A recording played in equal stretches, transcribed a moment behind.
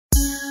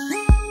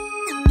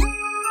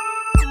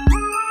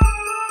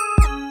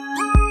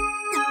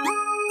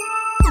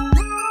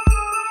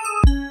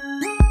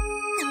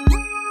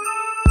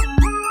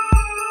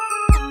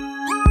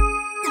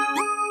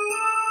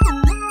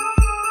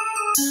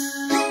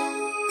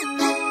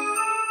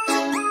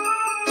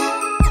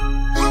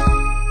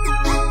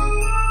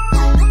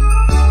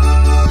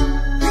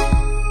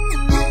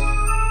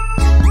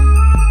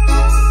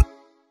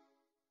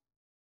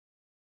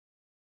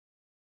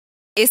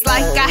It's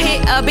like I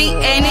hit a beat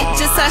and it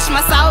just touched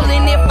my soul.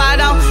 And if I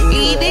don't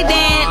eat it,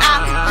 then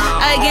I'm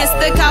against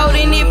the code.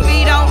 And if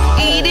you don't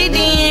eat it,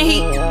 then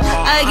he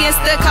against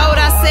the code.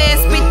 I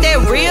said spit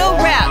that real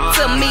rap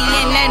to me,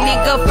 and that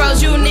nigga froze.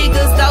 You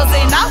niggas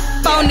dozing off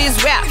on this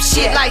rap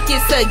shit like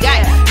it's a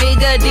game.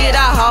 Nigga did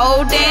a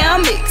whole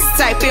damn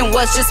mixtape and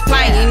was just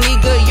playing.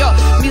 Nigga, your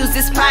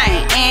music's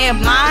plain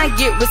and mine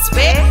get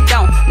respect.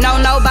 Don't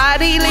know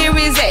nobody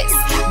lyrics that's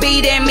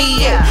beating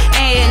me up,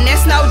 and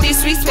that's no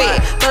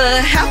disrespect,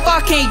 but how far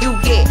can you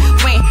get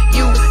when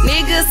you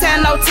niggas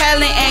have no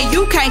talent and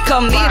you can't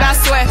commit? I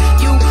swear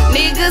you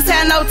niggas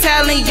have no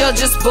talent, you're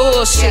just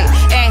bullshit.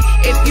 And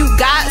if you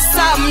got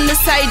something to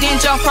say, then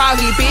jump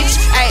froggy, bitch.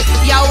 Hey,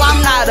 yo,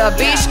 I'm not a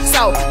bitch,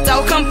 so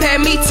don't compare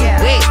me to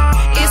it.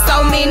 It's so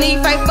many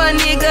faithful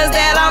niggas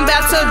that I'm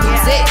about to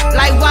lose it.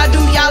 Like, why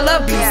do y'all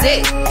abuse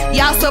it?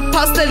 Y'all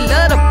supposed to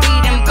love the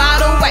beat, and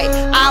by the way,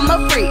 I'm a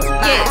freak,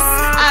 yes,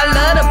 I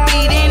love the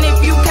beat. And if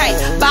you can't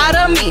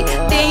bother me,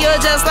 then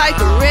you're just like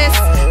the rest.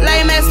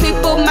 Lame ass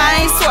people,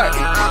 mind swerve.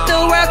 The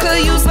world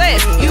could use less.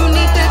 You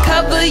need to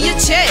cover your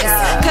chest,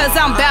 cause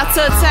I'm about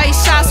to take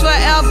shots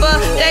forever.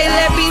 They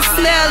let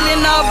B.Snell in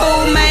the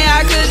boo, man.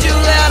 How could you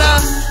let her?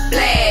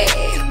 Black,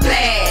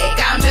 black,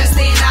 I'm just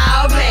in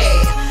all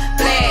black.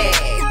 Black,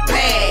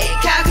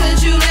 black, how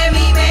could you let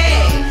me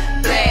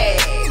back?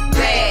 Black,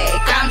 black,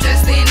 I'm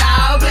just in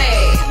all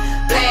black.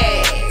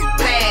 Black,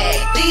 black,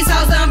 these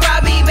hoes done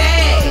brought me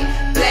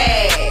back.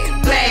 Black,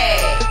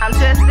 black, I'm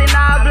just in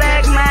all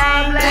black,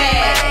 man.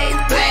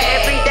 black, black,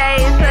 Every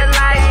day is a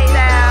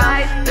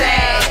lifestyle.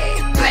 black,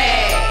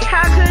 black.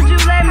 How could you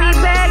let me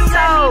back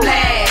though?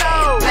 Black,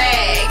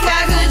 black,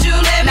 how could you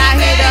let me not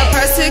here to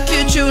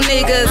persecute you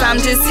niggas,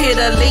 I'm just here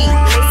to lead.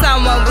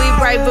 Someone with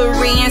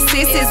bravery and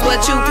sis is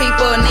what you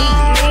people need.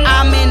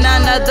 I'm in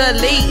another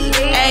league,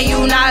 and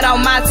you not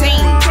on my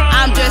team.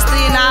 I'm dressed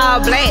in all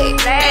black,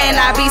 and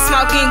I be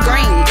smoking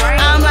green.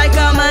 I'm like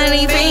a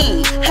money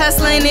fiend,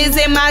 hustling is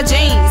in my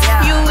jeans.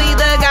 You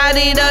either got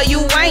it or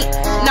you ain't,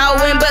 no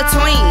in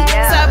between.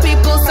 Some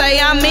people say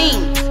I'm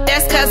mean,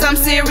 that's cause I'm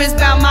serious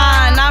about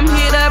mine. I'm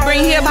here to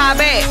bring hip-hop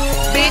back,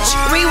 bitch,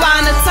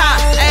 rewind the time.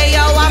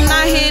 Ayo, I'm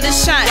not here to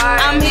shine,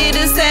 I'm here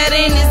to set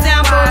an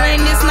example.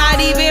 And it's not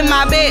even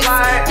my best,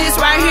 this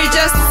right here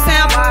just a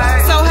sample.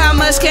 So how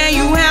much can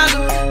you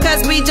handle?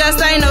 Cause we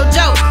just ain't no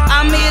joke.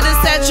 I'm here to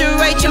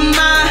saturate your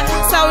mind,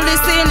 so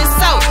listen and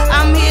so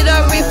I'm here to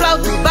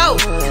refloat the boat,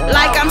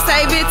 like I'm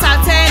saving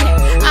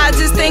Titanic. I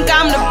just think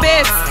I'm the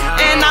best,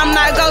 and I'm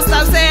not gonna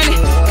stop saying it,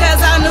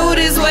 cause I knew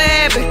this would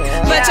happen,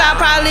 but y'all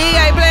probably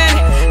ain't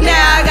planning. Now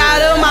I got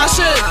them all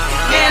shook,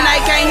 and I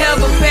can't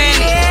help but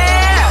panic.